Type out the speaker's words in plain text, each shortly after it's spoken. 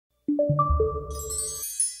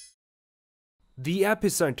The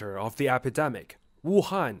epicenter of the epidemic,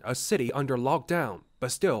 Wuhan, a city under lockdown, but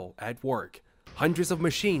still at work. Hundreds of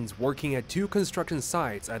machines working at 2 construction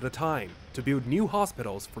sites at a time to build new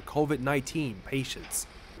hospitals for COVID-19 patients.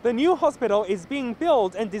 The new hospital is being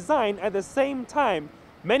built and designed at the same time.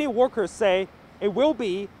 Many workers say it will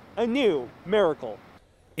be a new miracle.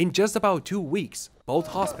 In just about 2 weeks, both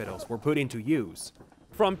hospitals were put into use.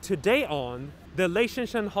 From today on, the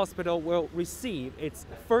Leishanshan Hospital will receive its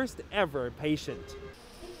first ever patient.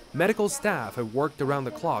 Medical staff have worked around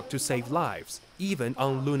the clock to save lives, even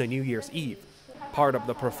on Lunar New Year's Eve. Part of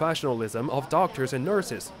the professionalism of doctors and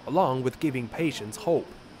nurses, along with giving patients hope.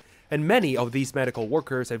 And many of these medical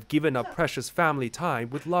workers have given up precious family time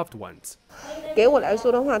with loved ones. 给我来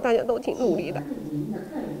说的话，大家都挺努力的。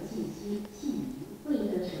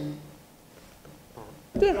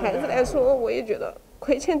对孩子来说，我也觉得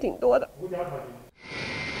亏欠挺多的。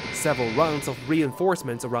Several rounds of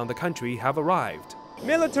reinforcements around the country have arrived.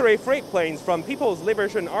 Military freight planes from People's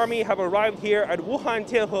Liberation Army have arrived here at Wuhan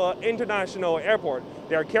Tianhe International Airport.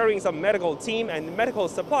 They are carrying some medical team and medical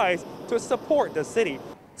supplies to support the city.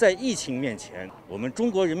 在疫情面前，我们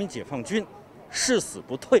中国人民解放军誓死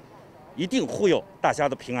不退，一定护佑大家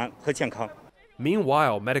的平安和健康。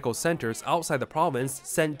 Meanwhile, medical centers outside the province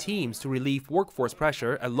sent teams to relieve workforce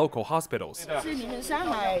pressure at local hospitals. 是你们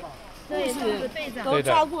上海护士都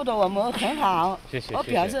照顾得我们很好，我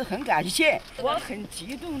表示很感谢，我很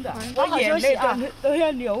激动的，我眼泪都要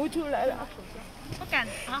流出来了。不敢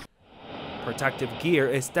啊。 Protective gear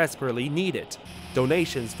is desperately needed.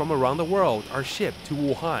 Donations from around the world are shipped to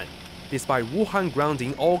Wuhan. Despite Wuhan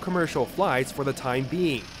grounding all commercial flights for the time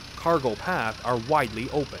being, cargo paths are widely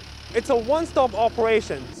open. It's a one-stop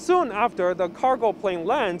operation. Soon after the cargo plane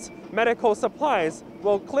lands, medical supplies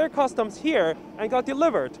will clear customs here and get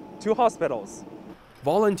delivered to hospitals.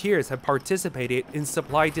 Volunteers have participated in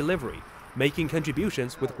supply delivery, making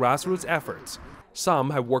contributions with grassroots efforts.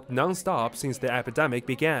 Some have worked non-stop since the epidemic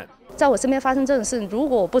began. 在我身边发生这种事，如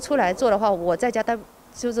果我不出来做的话，我在家待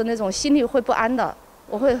就是那种心里会不安的，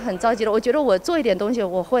我会很着急的。我觉得我做一点东西，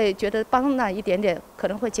我会觉得帮了一点点，可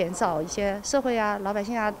能会减少一些社会啊、老百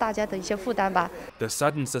姓啊大家的一些负担吧。The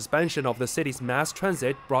sudden suspension of the city's mass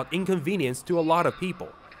transit brought inconvenience to a lot of people,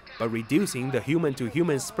 but reducing the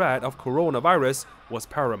human-to-human spread of coronavirus was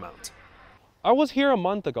paramount. I was here a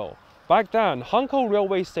month ago. Back then, Hankou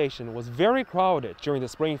railway station was very crowded during the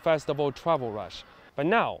Spring Festival travel rush. But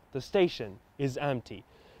now, the station is empty.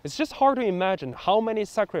 It's just hard to imagine how many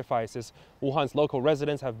sacrifices Wuhan's local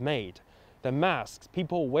residents have made. The masks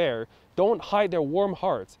people wear don't hide their warm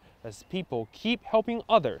hearts as people keep helping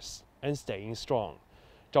others and staying strong.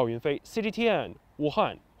 赵云飞 CGTN 武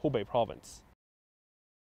汉湖北 Province.